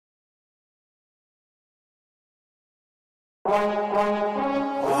I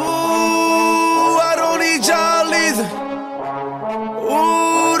don't need y'all either.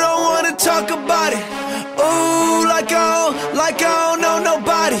 Don't wanna talk about it. Like I don't know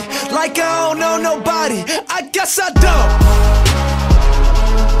nobody. Like I don't know nobody. I guess I don't.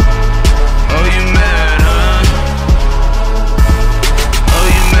 Oh, you mad, huh? Oh,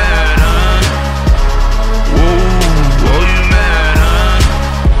 you mad, huh? Whoa, oh, you mad, huh?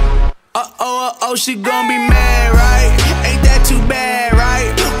 She gon' be mad, right? Ain't that too bad, right?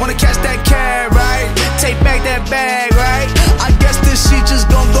 Wanna catch that cab, right? Take back that bag, right? I guess this she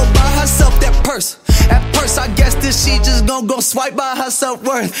just gon' go buy herself that purse. That purse, I guess this she just gon' go swipe by her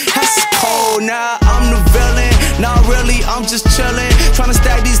self-worth. That's cold, now I'm the villain. Not really, I'm just chillin'. Tryna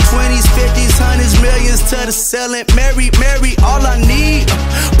stack these 20s, 50s, 100s, millions to the ceiling. Mary, all I need,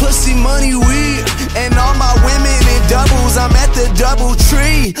 pussy, money, weed. And all my women in doubles, I'm at the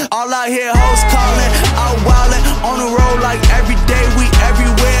DoubleTree. All I hear hoes callin', out wildin', on the road like every day, we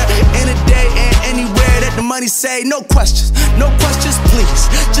everywhere. In a day and anywhere that the money say. No questions, please.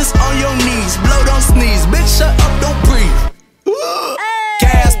 Just on your knees, blow, don't sneeze. Bitch, shut up, don't breathe.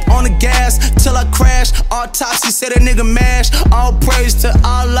 Gas on the gas till I crash. Autopsy said a nigga mash. All praise to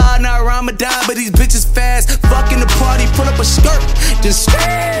Allah, not Ramadan, but these bitches fast. Fucking the party, pull up a skirt, then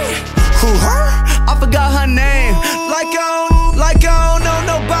scream. Who her? I forgot her name. Like I don't know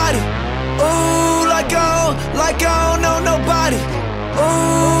nobody. Like I don't know nobody.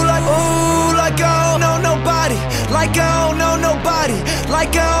 Like I don't know nobody. Like I don't know nobody.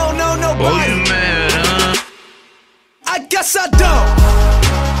 Like I don't know nobody. Oh, you mad, huh? I guess I don't.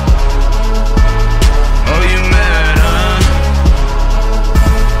 Oh, you mad, huh?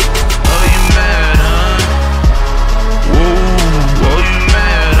 Oh, you mad, huh? Whoa, oh, you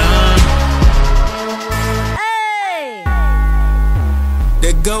mad, huh? Hey!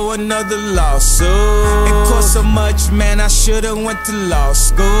 There go another lawsuit. It cost so much, man, I should've went to law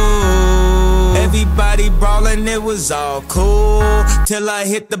school. Everybody brawling, it was all cool, till I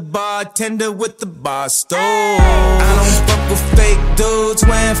hit the bartender with the bar stool. I don't fuck with fake dudes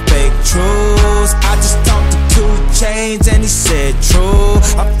wearing fake truths. I just talked to 2 Chainz and he said true.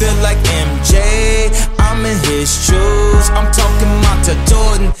 I feel like MJ, I'm in his shoes. I'm talking Monta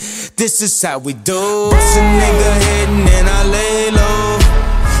Jordan, this is how we do. Bust a nigga hitting and I lay low.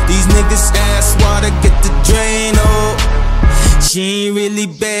 These niggas ass water, get the drain, oh. She ain't really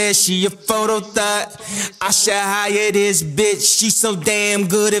bad, she a photo thought. I should hire this bitch, she so damn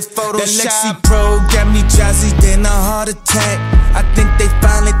good at Photoshop. That Lexi Pro got me drowsy, then a heart attack. I think they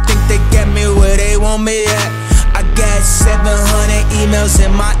finally think they got me where they want me at. I got 700 emails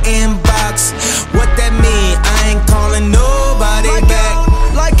in my inbox. What that mean? I ain't calling nobody back.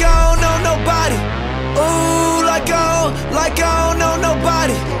 Like I don't know nobody. Like I don't know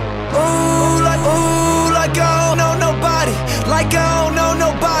nobody. Like I don't know nobody. Like I don't know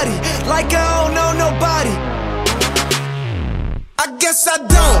nobody. Like I don't know nobody. I guess I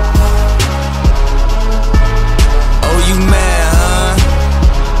don't. Oh, you mad, huh?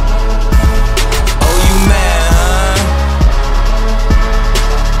 Oh, you mad, huh?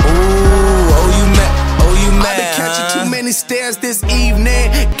 Ooh, oh, you mad, oh, you mad, I've been catching too many stares this evening.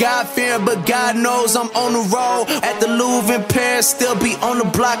 God fear, but God knows I'm on the road. At the Louvre in Paris, still be on the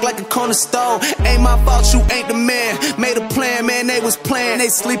block like a corner store. Ain't my fault, you ain't the man. Made a plan, man, they was playing. They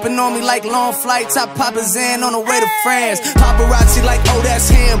sleeping on me like long flights. I pop a Zan on the way to France. Paparazzi like, oh, that's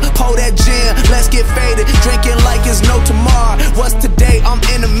him. Pour that gin, let's get faded. Drinking like it's no tomorrow. What's today? I'm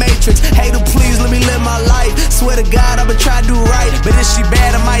in the Matrix. Hater, please let me live my life. Swear to God, I'ma try to do right. But if she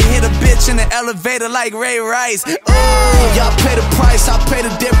bad, I might hit a bitch in the elevator like Ray Rice. Y'all pay the price, I pay the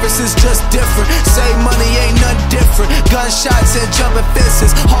difference, it's just different. Save money, ain't nothing different. Gunshots and jumping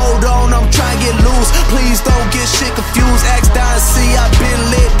fences. Hold on, I'm trying to get loose. Please don't get shit confused. Ask Don C, I been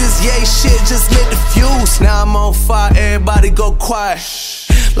lit. This yay shit just lit the fuse. Now I'm on fire, everybody go quiet.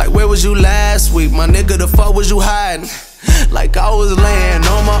 Like where was you last week? My nigga, the fuck was you hiding? Like I was laying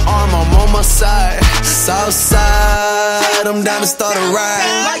on my arm, I'm on my side. South side, I'm down to start a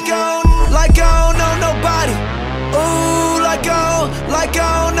ride. Like I don't know nobody. Like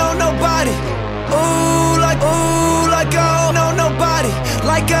I don't know nobody. Like I don't know nobody.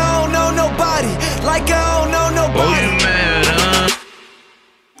 Like I don't know nobody. Like I don't know nobody. Oh, you mad, huh?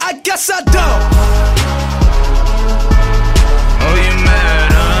 I guess I don't. Oh, you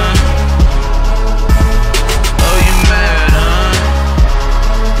mad, huh? Oh, you mad, huh?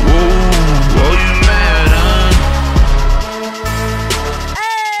 Whoa, oh, you mad, huh?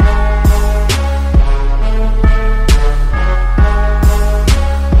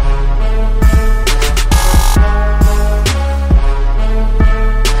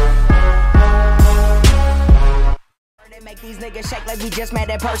 niggas shake like we just met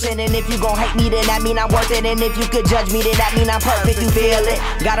that person. And if you gon' hate me, then that mean I'm worth it. And if you could judge me, then that mean I'm perfect. You feel it?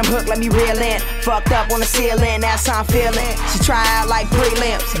 Got him hooked, let me reel in. Fucked up on the ceiling, that's how I'm feeling. She try out like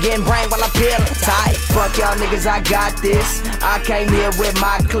prelims, getting brain while I'm peeling. Tight, fuck y'all niggas, I got this. I came here with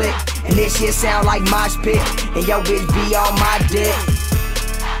my clique, and this shit sound like mosh pit. And yo bitch be on my dick.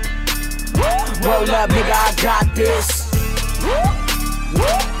 Roll up, nigga, I got this.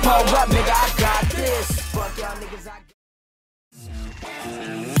 Pull up, nigga, I got this. Fuck y'all niggas, I got this.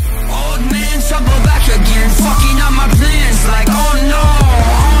 Old man, trouble back again, fucking up my plans like oh no,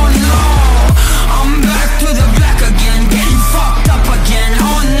 I'm back to the black again, getting fucked up again,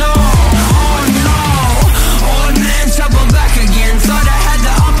 oh no, old man, trouble back again, thought I had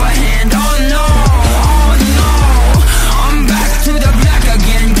the upper hand, oh no, I'm back to the black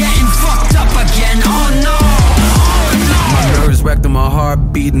again, getting fucked up again, oh no. Nerves wrecked and my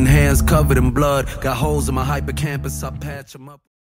heart beating, hands covered in blood. Got holes in my hippocampus, I patch them up.